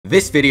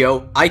This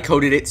video, I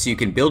coded it so you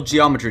can build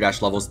Geometry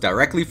Dash levels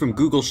directly from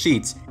Google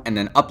Sheets and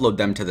then upload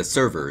them to the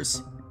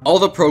servers. All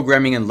the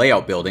programming and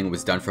layout building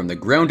was done from the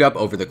ground up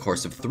over the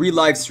course of 3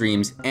 live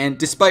streams, and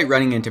despite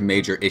running into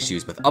major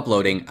issues with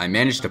uploading, I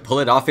managed to pull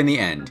it off in the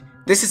end.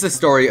 This is the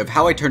story of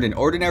how I turned an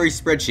ordinary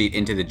spreadsheet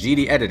into the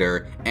GD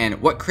editor, and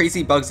what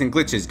crazy bugs and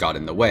glitches got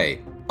in the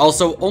way.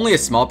 Also, only a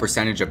small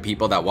percentage of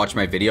people that watch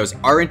my videos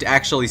aren't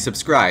actually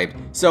subscribed,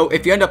 so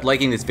if you end up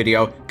liking this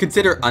video,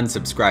 consider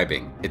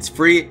unsubscribing. It's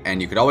free, and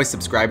you could always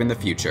subscribe in the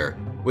future.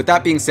 With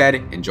that being said,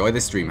 enjoy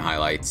the stream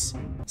highlights.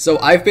 So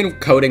I've been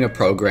coding a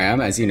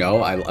program, as you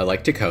know, I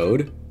like to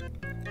code.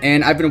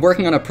 And I've been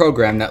working on a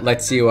program that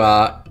lets you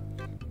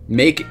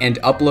make and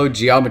upload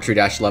Geometry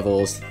Dash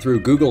levels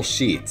through Google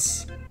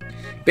Sheets.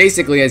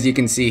 Basically, as you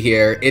can see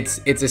here, it's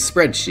a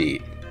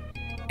spreadsheet.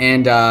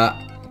 And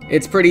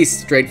it's pretty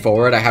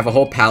straightforward. I have a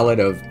whole palette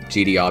of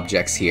GD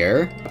objects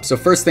here. So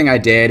first thing I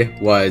did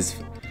was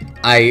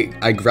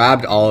I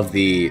grabbed all of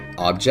the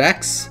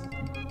objects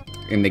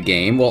in the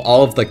game. Well,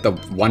 all of like the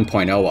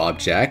 1.0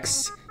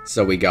 objects.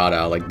 So we got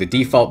like the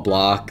default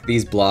block,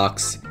 these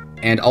blocks,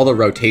 and all the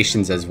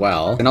rotations as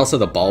well. And also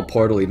the ball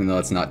portal, even though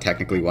it's not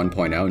technically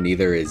 1.0,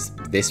 neither is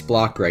this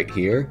block right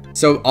here.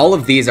 So all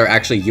of these are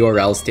actually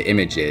URLs to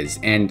images,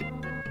 and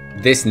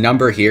this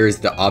number here is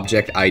the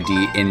object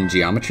ID in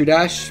Geometry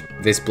Dash.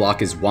 This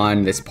block is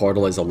 1, this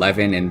portal is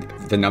 11, and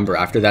the number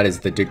after that is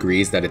the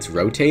degrees that it's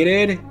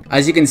rotated.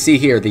 As you can see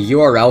here, the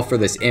URL for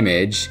this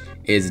image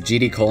is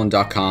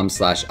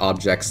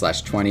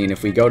gd:/object/20, and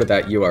if we go to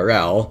that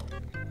URL,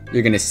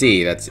 you're gonna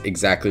see that's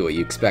exactly what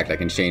you expect. I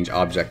can change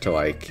object to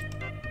like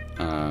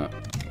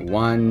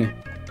 1,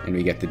 and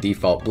we get the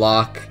default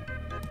block.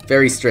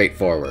 Very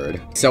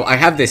straightforward. So I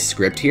have this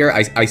script here.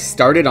 I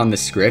started on the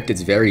script.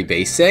 It's very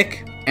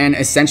basic. And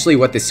essentially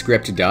what the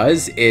script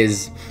does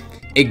is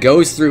it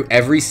goes through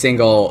every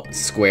single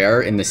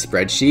square in the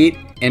spreadsheet,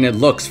 and it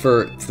looks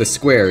for the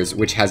squares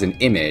which has an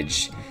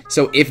image.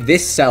 So if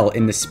this cell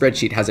in the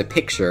spreadsheet has a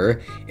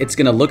picture, it's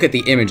gonna look at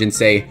the image and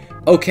say,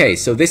 okay,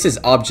 so this is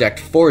object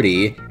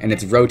 40, and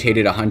it's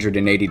rotated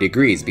 180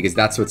 degrees, because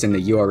that's what's in the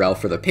URL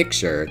for the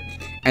picture.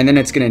 And then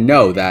it's gonna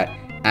know that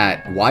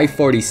at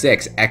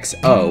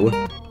Y46XO,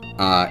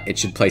 it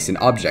should place an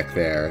object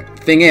there.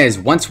 Thing is,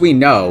 once we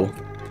know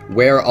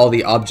where all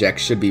the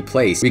objects should be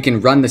placed, we can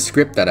run the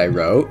script that I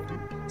wrote.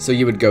 So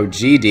you would go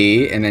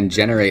GD and then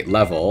generate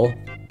level.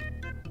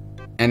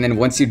 And then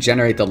once you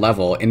generate the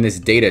level, in this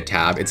data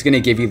tab, it's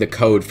gonna give you the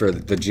code for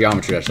the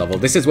Geometry Dash level.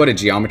 This is what a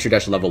Geometry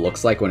Dash level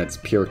looks like when it's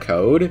pure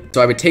code.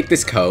 So I would take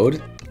this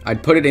code,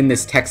 I'd put it in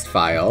this text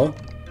file,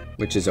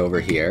 which is over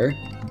here.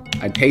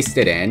 I'd paste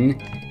it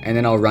in, and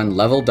then I'll run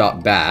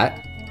level.bat,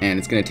 and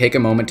it's gonna take a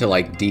moment to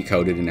like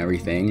decode it and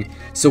everything.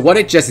 So what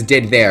it just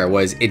did there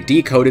was it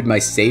decoded my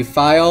save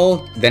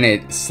file, then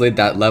it slid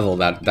that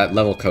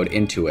level code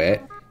into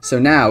it. So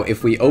now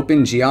if we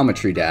open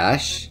Geometry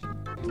Dash,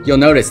 you'll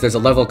notice there's a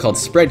level called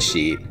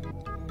Spreadsheet.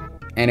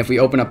 And if we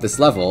open up this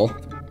level,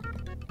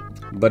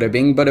 bada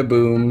bing bada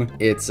boom,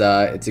 it's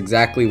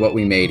exactly what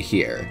we made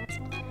here.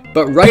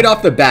 But right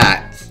off the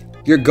bat,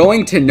 you're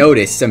going to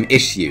notice some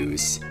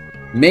issues.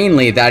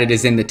 Mainly that it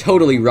is in the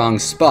totally wrong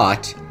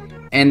spot,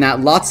 and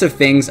that lots of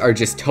things are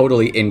just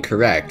totally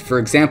incorrect. For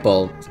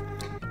example,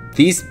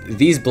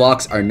 these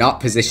blocks are not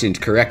positioned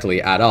correctly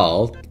at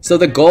all. So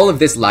the goal of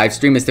this live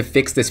stream is to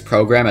fix this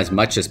program as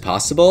much as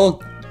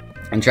possible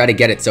and try to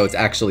get it so it's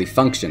actually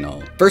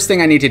functional. First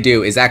thing I need to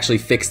do is actually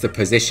fix the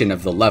position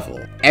of the level.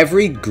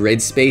 Every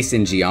grid space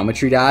in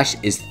Geometry Dash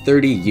is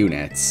 30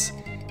 units,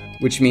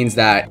 which means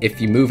that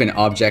if you move an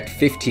object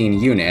 15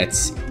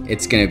 units,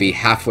 it's gonna be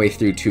halfway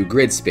through 2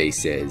 grid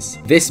spaces.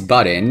 This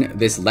button,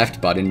 this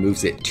left button,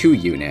 moves it 2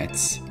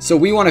 units. So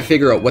we wanna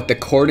figure out what the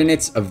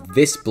coordinates of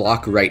this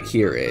block right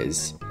here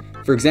is.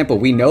 For example,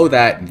 we know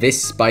that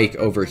this spike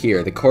over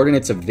here, the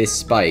coordinates of this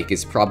spike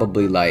is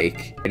probably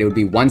like, it would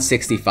be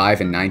 165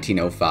 and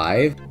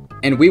 1905.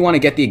 And we want to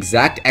get the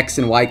exact X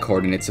and Y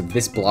coordinates of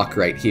this block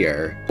right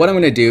here. What I'm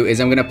going to do is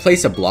I'm going to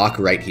place a block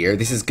right here.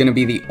 This is going to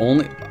be the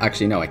only,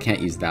 actually no, I can't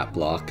use that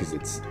block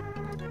because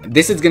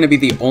this is going to be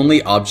the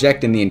only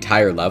object in the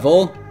entire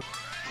level.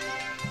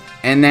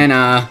 And then,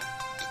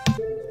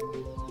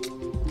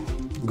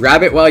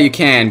 grab it while you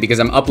can because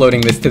I'm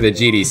uploading this to the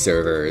GD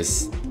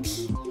servers.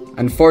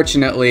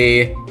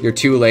 Unfortunately, you're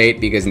too late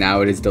because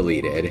now it is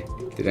deleted.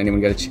 Did anyone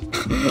get a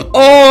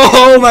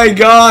Oh my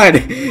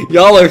god!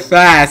 Y'all are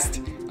fast!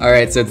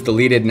 Alright, so it's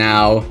deleted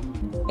now.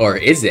 Or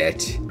is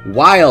it?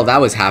 While that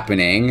was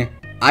happening,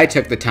 I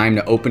took the time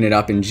to open it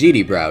up in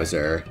GD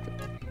browser.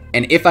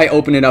 And if I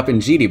open it up in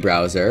GD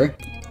browser,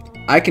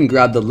 I can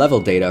grab the level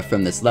data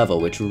from this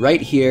level, which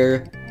right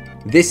here,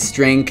 this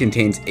string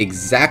contains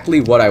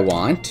exactly what I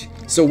want.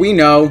 So we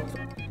know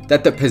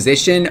that the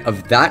position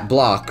of that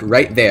block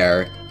right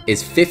there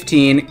is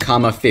 15,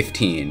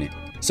 15.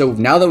 So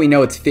now that we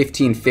know it's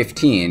 15,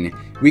 15,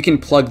 we can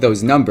plug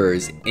those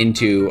numbers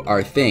into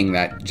our thing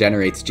that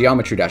generates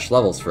Geometry Dash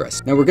levels for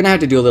us. Now we're gonna have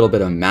to do a little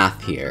bit of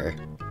math here,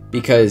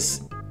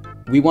 because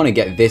we want to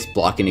get this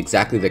block in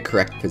exactly the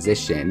correct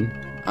position.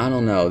 I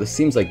don't know. This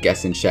seems like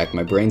guess and check.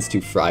 My brain's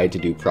too fried to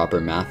do proper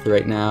math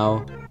right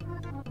now.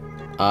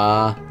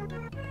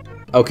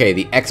 Okay,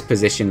 the X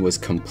position was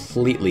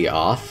completely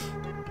off.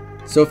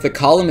 So if the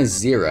column is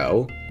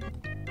 0,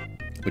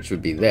 which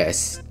would be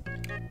this,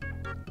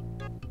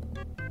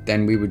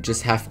 then we would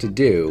just have to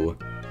do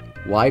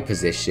Y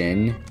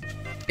position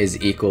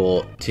is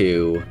equal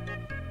to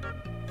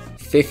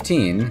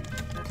 15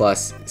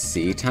 plus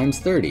C times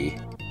 30.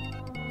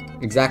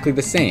 Exactly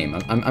the same.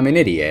 I'm an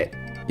idiot.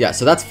 Yeah,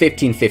 so that's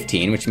 15,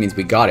 15, which means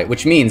we got it.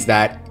 Which means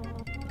that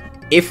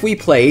if we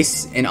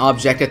place an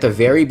object at the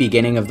very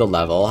beginning of the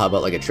level, how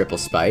about like a triple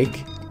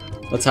spike?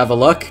 Let's have a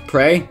look,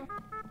 pray.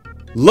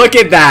 Look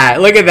at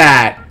that! Look at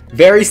that!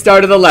 Very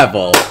start of the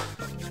level.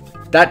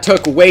 That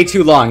took way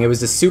too long. It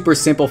was a super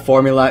simple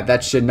formula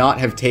that should not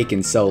have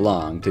taken so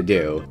long to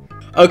do.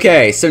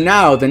 Okay, so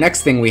now the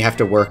next thing we have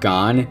to work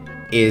on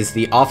is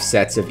the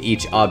offsets of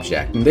each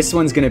object. And this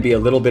one's gonna be a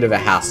little bit of a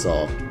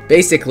hassle.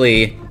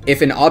 Basically,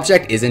 if an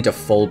object isn't a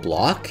full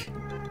block,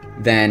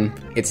 then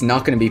it's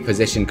not gonna be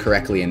positioned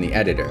correctly in the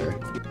editor.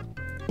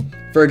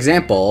 For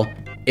example,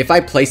 if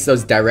I place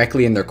those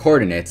directly in their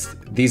coordinates,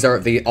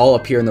 they all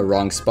appear in the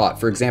wrong spot.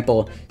 For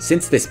example,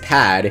 since this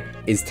pad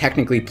is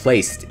technically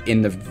placed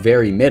in the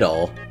very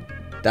middle,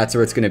 that's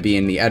where it's gonna be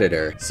in the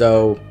editor.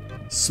 So,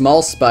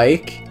 small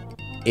spike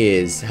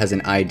has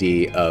an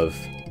ID of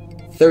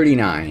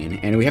 39,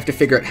 and we have to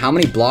figure out how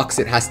many blocks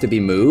it has to be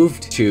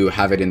moved to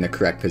have it in the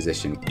correct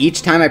position.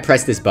 Each time I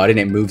press this button,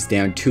 it moves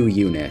down 2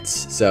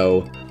 units.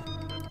 So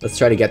let's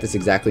try to get this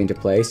exactly into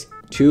place.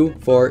 2,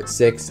 4,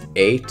 6,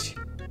 8.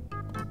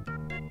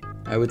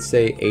 I would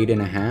say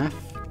 8.5.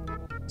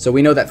 So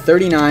we know that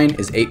 39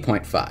 is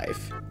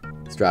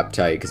 8.5. Strap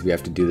tight, because we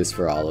have to do this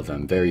for all of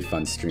them. Very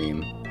fun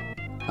stream.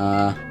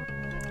 Oh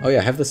yeah,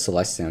 I have the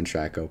Celeste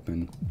soundtrack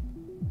open.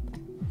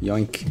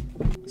 Yoink.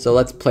 So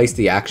let's place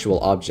the actual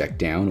object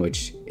down,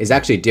 which is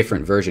actually a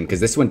different version, because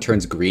this one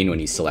turns green when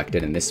you select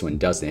it, and this one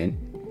doesn't.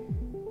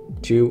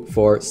 2,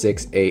 4,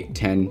 6, 8,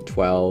 10,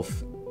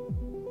 12.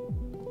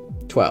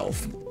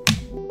 12.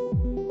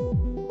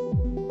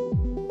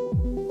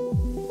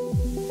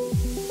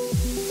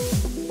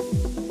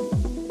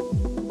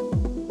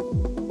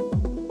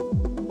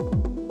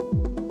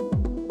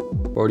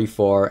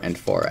 .44 and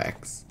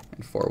 4x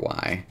and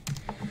 4y.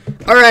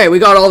 Alright, we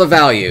got all the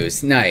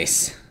values.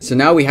 Nice. So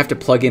now we have to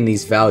plug in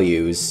these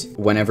values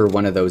whenever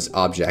one of those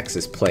objects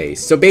is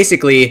placed. So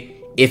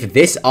basically, if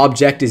this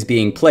object is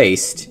being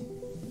placed,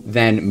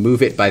 then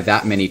move it by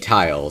that many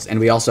tiles. And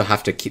we also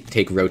have to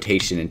take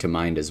rotation into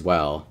mind as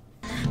well.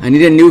 I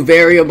need a new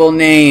variable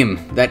name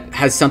that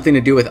has something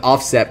to do with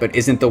offset but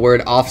isn't the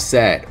word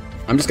offset.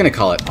 I'm just gonna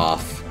call it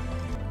off.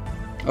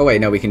 Oh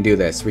wait, no, we can do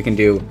this. We can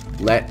do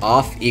let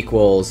off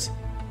equals,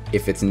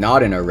 if it's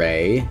not an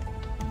array,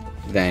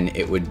 then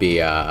it would be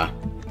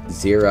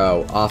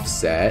 0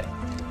 offset.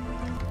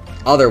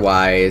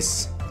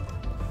 Otherwise,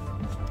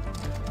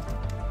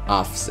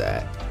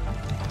 offset.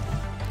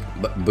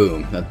 But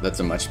boom,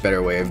 that's a much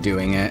better way of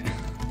doing it.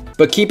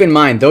 But keep in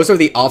mind, those are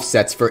the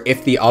offsets for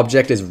if the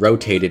object is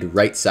rotated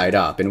right side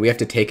up, and we have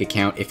to take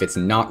account if it's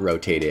not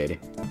rotated.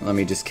 Let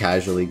me just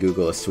casually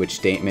Google a switch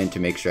statement to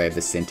make sure I have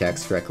the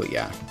syntax correctly.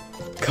 Yeah.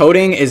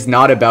 Coding is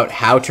not about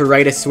how to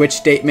write a switch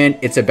statement,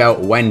 it's about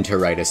when to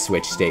write a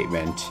switch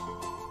statement.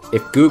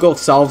 If Google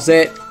solves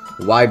it,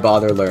 why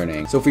bother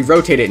learning? So if we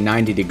rotate it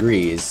 90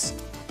 degrees,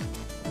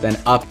 then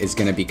up is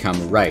gonna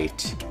become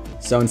right.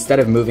 So instead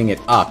of moving it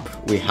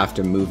up, we have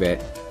to move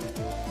it,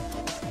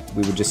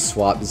 we would just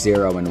swap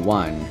 0 and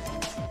 1.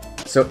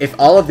 So if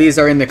all of these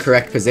are in the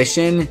correct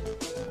position,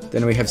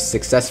 then we have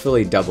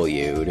successfully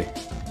W'd.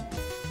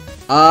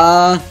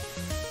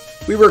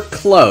 We were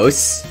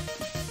close.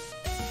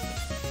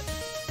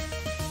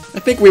 I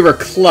think we were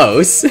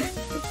close.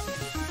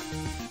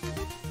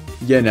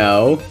 You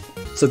know?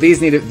 So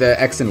these need to,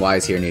 the X and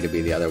Y's here need to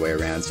be the other way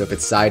around. So if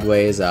it's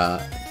sideways,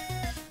 add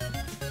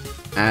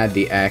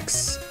the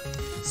X,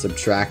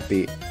 subtract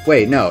the...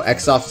 Wait, no,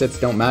 X offsets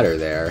don't matter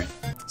there.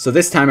 So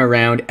this time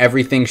around,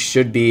 everything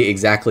should be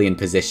exactly in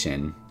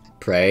position.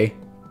 Pray.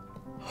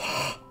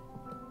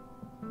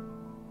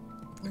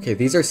 Okay,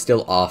 these are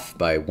still off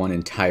by one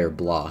entire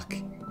block.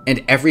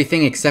 And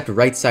everything except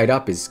right side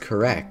up is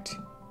correct.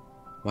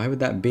 Why would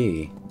that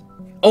be?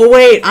 Oh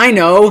wait, I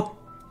know!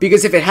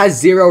 Because if it has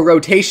 0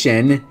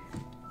 rotation,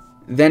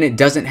 then it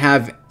doesn't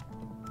have...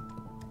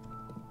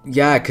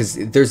 Yeah, because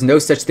there's no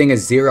such thing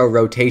as 0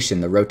 rotation.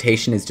 The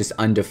rotation is just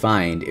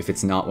undefined if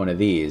it's not one of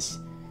these.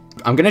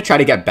 I'm gonna try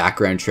to get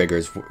background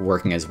triggers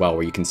working as well,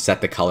 where you can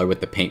set the color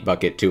with the paint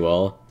bucket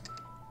tool.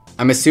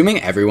 I'm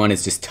assuming everyone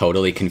is just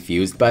totally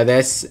confused by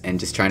this and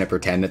just trying to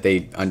pretend that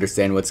they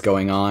understand what's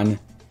going on.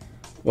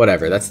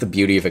 Whatever, that's the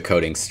beauty of a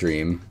coding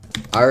stream.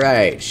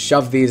 Alright,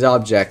 shove these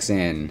objects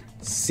in.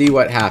 See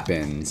what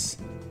happens.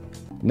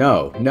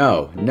 No,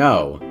 no,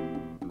 no.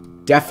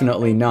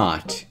 Definitely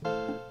not.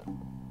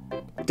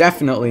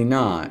 Definitely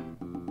not.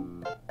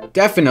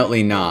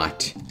 Definitely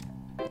not.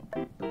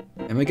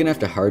 Am I gonna have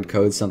to hard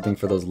code something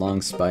for those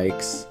long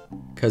spikes?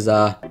 Cause,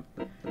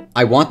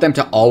 I want them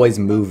to always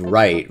move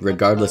right,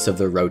 regardless of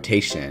the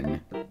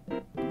rotation.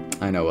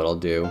 I know what I'll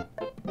do.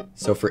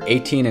 So for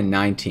 18 and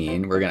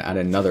 19, we're gonna add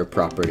another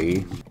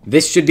property.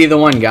 This should be the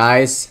one,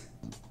 guys.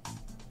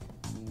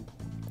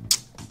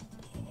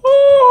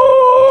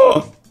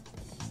 Oh!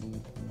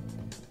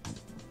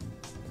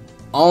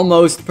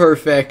 Almost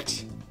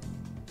perfect.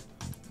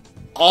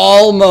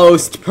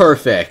 Almost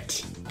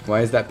perfect.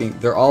 Why is that being...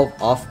 They're all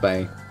off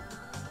by...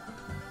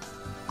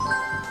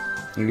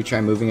 Maybe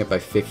try moving it by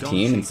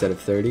 15 instead of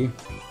 30.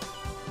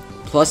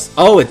 Plus...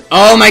 Oh,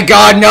 oh my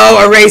god,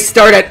 no! Arrays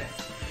start at...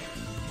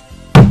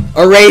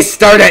 Arrays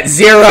start at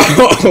 0!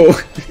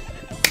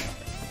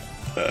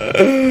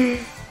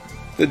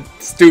 The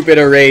stupid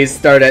arrays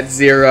start at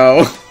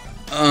 0.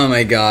 Oh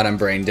my god, I'm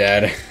brain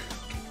dead.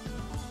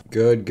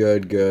 Good,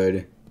 good,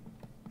 good.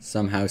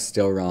 Somehow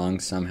still wrong,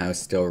 somehow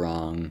still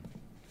wrong.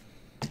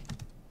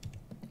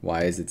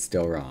 Why is it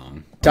still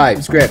wrong?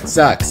 TypeScript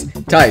sucks!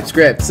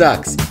 TypeScript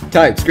sucks!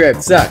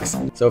 TypeScript sucks!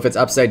 So if it's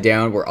upside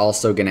down, we're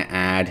also gonna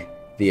add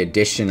the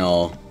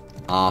additional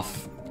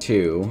off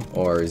 2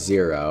 or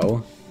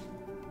 0.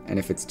 And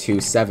if it's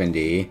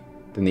 270,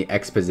 then the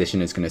X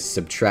position is gonna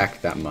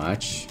subtract that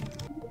much.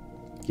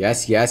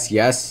 Yes, yes,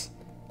 yes.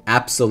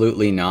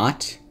 Absolutely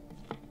not.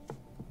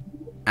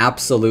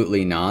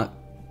 Absolutely not.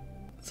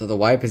 So the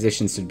Y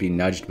position should be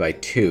nudged by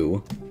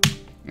 2.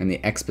 And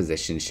the X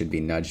position should be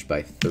nudged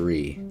by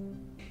 3.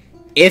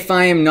 If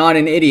I am not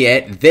an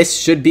idiot, this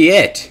should be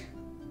it.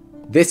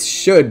 This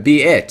should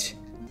be it.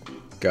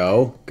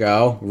 Go,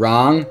 go.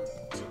 Wrong.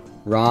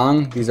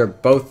 Wrong. These are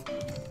both...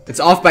 It's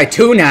off by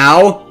 2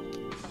 now!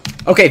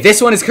 Okay,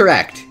 this one is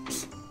correct.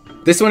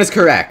 This one is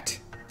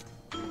correct.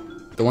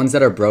 The ones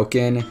that are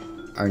broken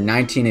are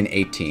 19 and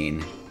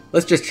 18.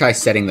 Let's just try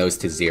setting those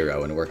to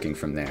 0 and working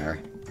from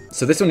there.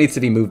 So this one needs to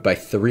be moved by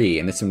 3,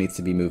 and this one needs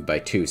to be moved by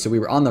 2. So we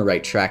were on the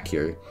right track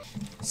here.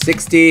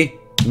 60,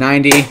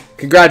 90.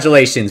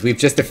 Congratulations, we've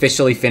just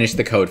officially finished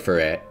the code for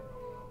it.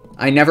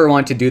 I never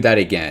want to do that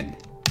again.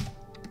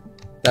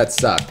 That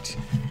sucked.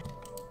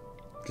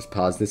 Just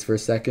pause this for a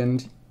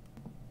second.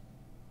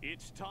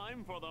 It's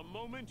time for the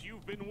moment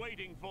you've been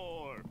waiting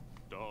for.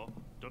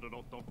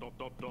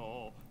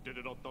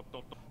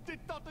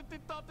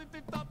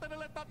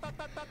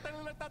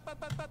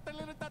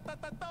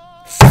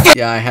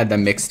 Yeah, I had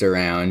them mixed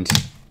around.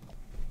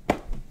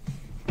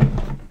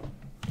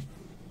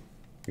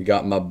 We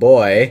got my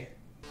boy.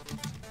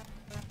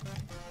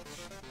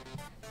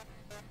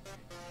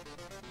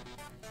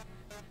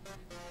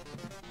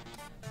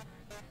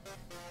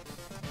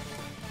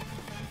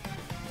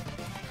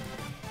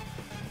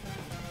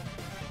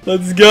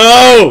 Let's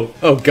go!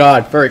 Oh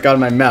god, Furret got in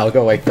my mouth.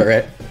 Go away,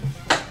 Furret.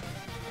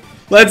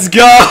 Let's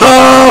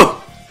go!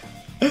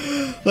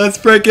 Let's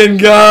frickin'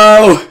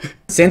 go!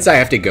 Since I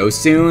have to go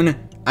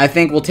soon, I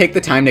think we'll take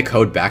the time to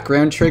code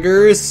background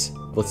triggers.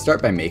 Let's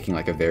start by making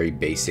like a very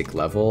basic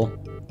level.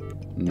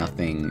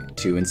 Nothing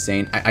too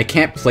insane. I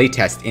can't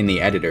playtest in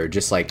the editor,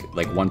 just like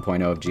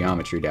 1.0 of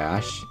Geometry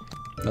Dash.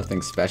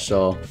 Nothing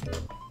special.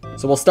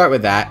 So we'll start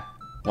with that.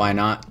 Why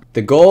not?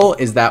 The goal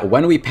is that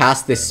when we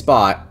pass this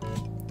spot,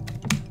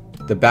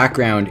 the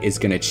background is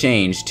gonna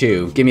change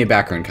too. Give me a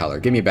background color.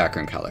 Give me a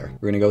background color.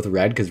 We're gonna go with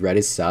red because red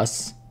is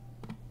sus.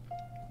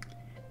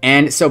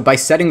 And so by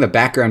setting the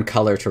background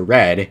color to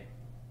red,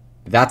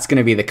 that's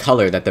gonna be the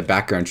color that the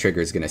background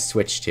trigger is gonna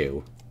switch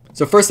to.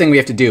 So first thing we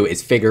have to do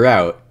is figure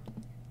out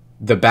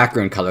the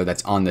background color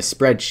that's on the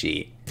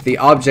spreadsheet. The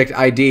object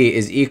ID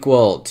is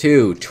equal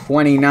to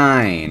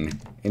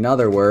 29. In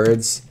other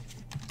words,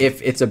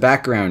 if it's a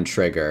background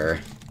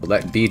trigger, we'll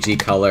let BG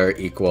color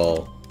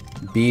equal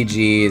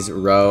BG's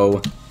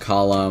row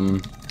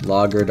column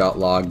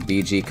logger.log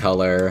BG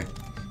color.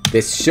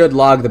 This should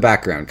log the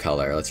background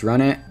color. Let's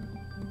run it.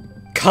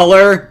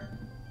 Color?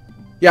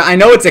 Yeah, I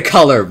know it's a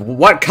color.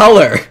 What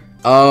color?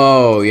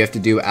 Oh, you have to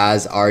do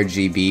as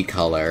RGB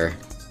color.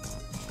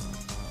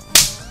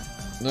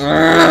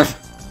 Urgh.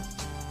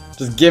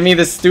 Just give me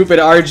the stupid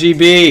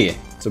RGB.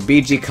 So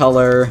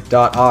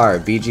bgcolor.r,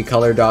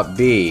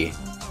 bgcolor.b.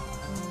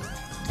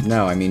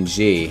 No, I mean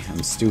G.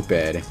 I'm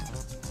stupid.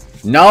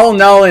 Null,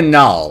 null, and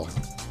null.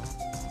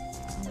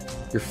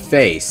 Your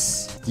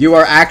face. You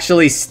are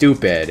actually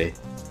stupid.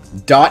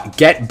 Dot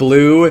get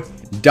blue,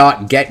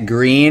 dot get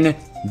green,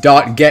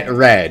 dot get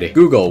red.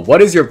 Google,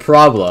 what is your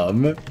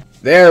problem?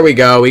 There we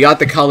go, we got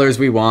the colors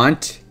we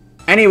want.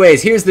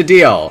 Anyways, here's the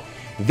deal.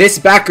 This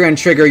background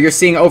trigger you're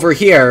seeing over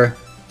here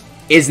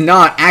is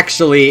not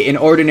actually an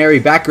ordinary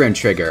background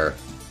trigger.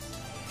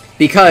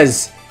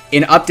 Because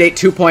in update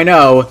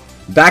 2.0,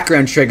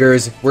 background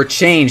triggers were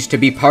changed to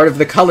be part of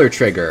the color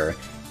trigger.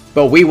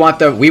 But we want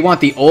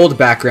the old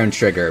background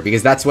trigger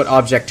because that's what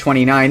object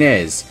 29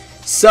 is.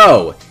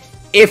 So,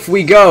 if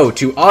we go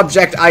to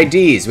object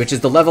IDs, which is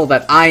the level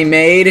that I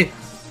made,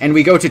 and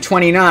we go to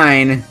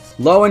 29,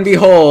 lo and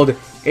behold,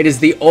 it is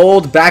the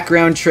old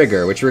background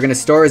trigger, which we're going to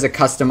store as a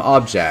custom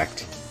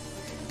object.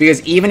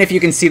 Because even if you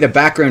can see the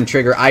background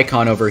trigger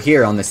icon over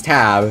here on this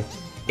tab,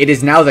 it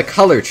is now the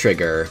color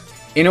trigger.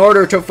 In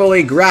order to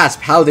fully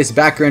grasp how this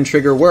background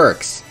trigger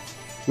works,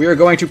 we are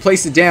going to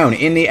place it down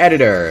in the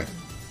editor.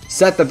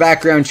 Set the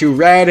background to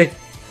red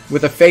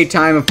with a fade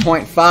time of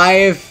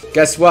 0.5.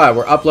 Guess what?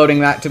 We're uploading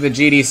that to the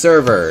GD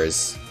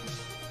servers.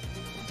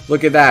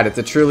 Look at that, it's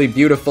a truly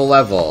beautiful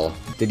level.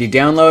 Did you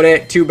download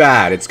it? Too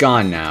bad, it's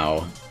gone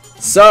now.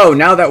 So,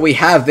 now that we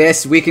have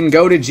this, we can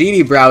go to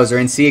GD browser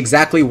and see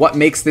exactly what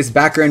makes this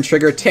background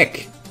trigger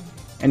tick.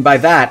 And by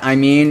that, I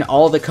mean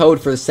all the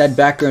code for the said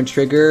background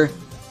trigger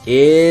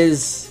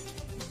is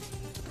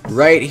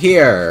right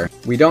here.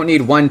 We don't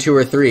need 1, 2,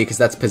 or 3 because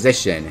that's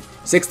position.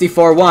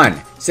 64,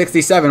 1,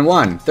 67,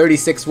 1,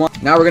 36, 1.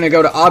 Now we're gonna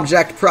go to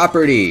object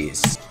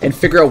properties and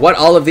figure out what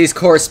all of these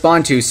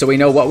correspond to so we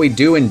know what we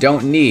do and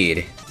don't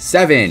need.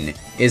 7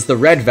 is the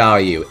red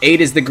value,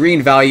 8 is the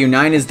green value,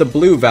 9 is the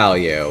blue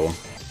value.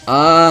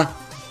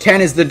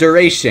 10 is the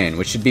duration,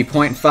 which should be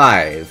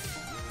 0.5.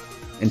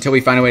 Until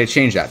we find a way to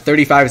change that.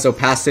 35 is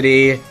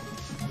opacity,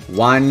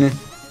 1,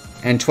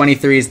 and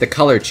 23 is the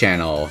color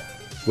channel,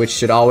 which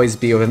should always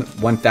be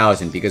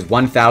 1000, because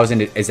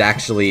 1000 is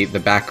actually the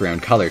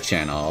background color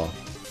channel.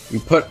 We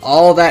put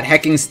all that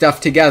hecking stuff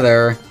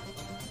together,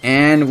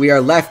 and we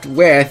are left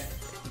with,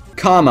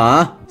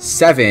 comma,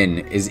 7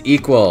 is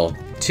equal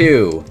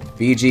to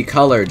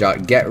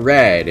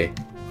bgcolor.getRed,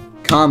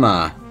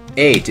 comma,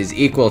 8 is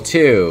equal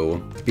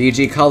to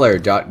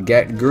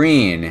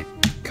bgcolor.getGreen,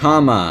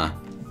 comma,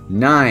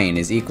 9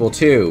 is equal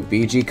to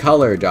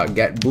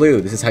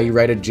bgcolor.getBlue. This is how you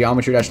write a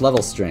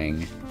geometry-level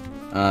string.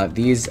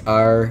 These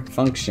are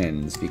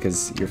functions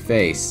because your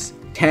face.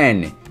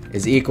 10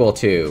 is equal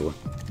to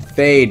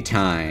fade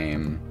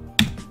time,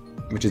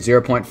 which is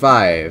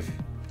 0.5.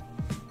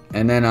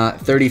 And then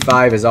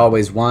 35 is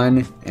always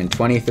 1, and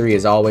 23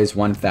 is always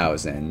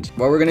 1000.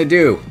 What we're gonna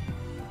do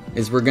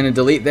is we're gonna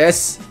delete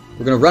this.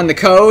 We're gonna run the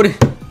code.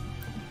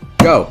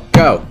 Go,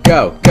 go,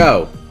 go,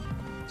 go.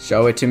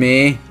 Show it to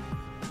me.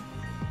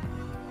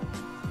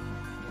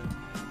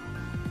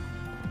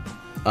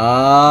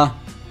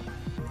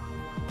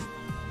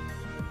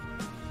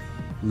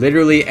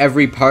 Literally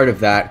every part of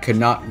that could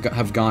not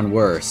have gone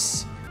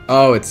worse.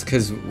 Oh, it's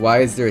because why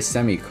is there a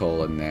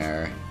semicolon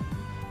there?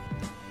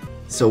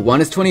 So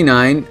 1 is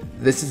 29.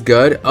 This is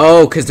good.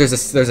 Oh, because there's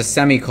a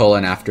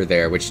semicolon after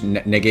there, which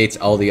negates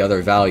all the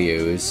other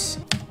values.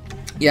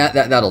 Yeah,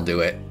 that'll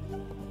do it.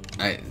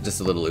 Just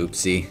a little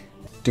oopsie.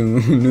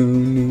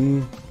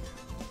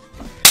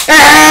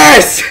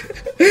 Yes!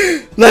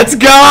 Let's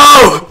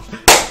go!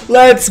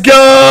 Let's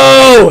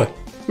go!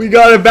 We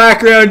got a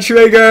background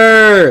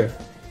trigger!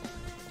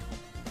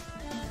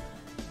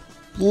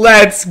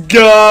 Let's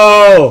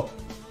go!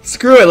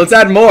 Screw it, let's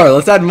add more,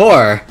 let's add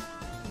more.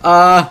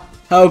 How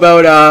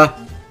about,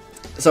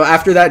 so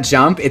after that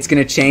jump, it's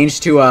gonna change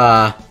to,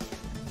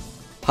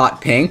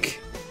 hot pink.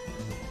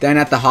 Then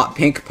at the hot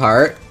pink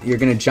part, you're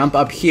gonna jump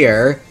up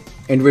here,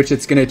 in which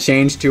it's gonna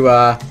change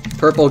to,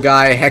 purple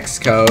guy hex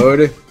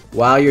code.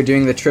 While you're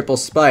doing the triple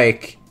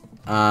spike,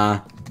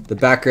 the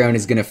background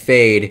is gonna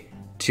fade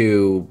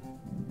to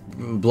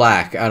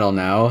black, I don't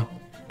know.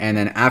 And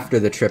then after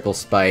the triple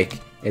spike,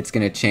 it's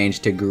gonna change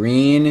to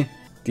green.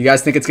 Do you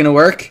guys think it's gonna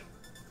work?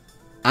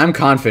 I'm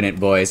confident,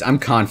 boys. I'm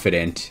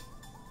confident.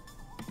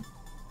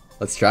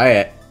 Let's try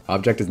it.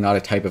 Object is not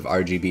a type of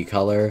RGB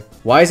color.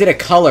 Why is it a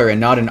color and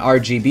not an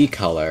RGB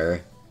color?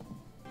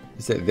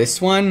 Is it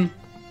this one?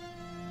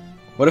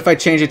 What if I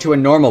change it to a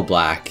normal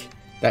black?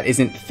 That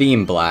isn't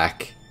theme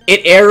black.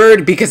 It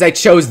errored because I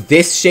chose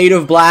this shade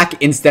of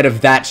black instead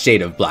of that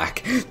shade of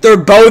black. They're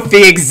both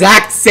the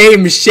exact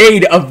same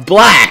shade of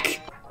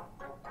black!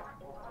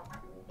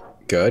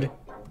 Good.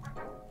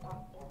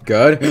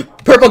 Good.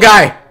 Purple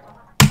guy!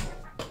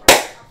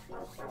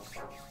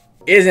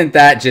 Isn't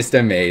that just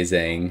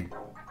amazing?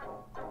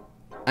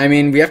 I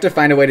mean, we have to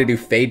find a way to do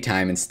fade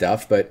time and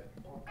stuff, but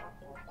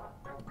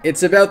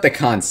it's about the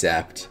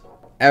concept.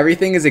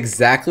 Everything is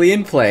exactly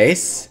in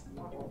place.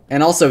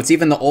 And also, it's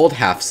even the old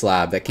half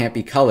slab that can't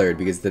be colored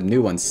because the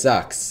new one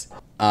sucks.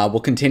 We'll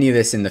continue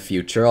this in the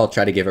future. I'll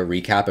try to give a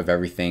recap of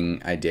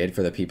everything I did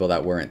for the people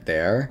that weren't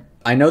there.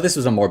 I know this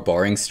was a more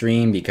boring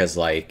stream because,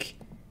 like,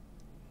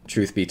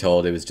 truth be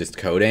told, it was just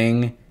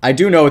coding. I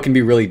do know it can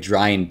be really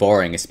dry and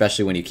boring,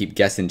 especially when you keep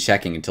guessing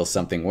checking until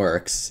something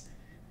works.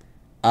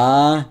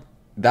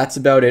 That's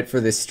about it for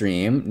this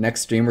stream.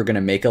 Next stream, we're going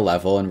to make a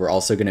level, and we're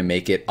also going to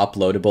make it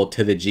uploadable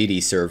to the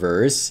GD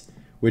servers,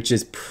 which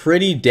is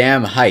pretty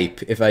damn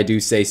hype, if I do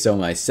say so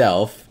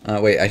myself.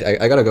 Wait,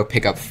 I gotta go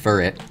pick up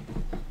Furret.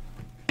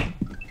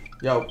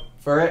 Yo,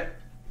 Furret,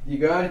 you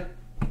good?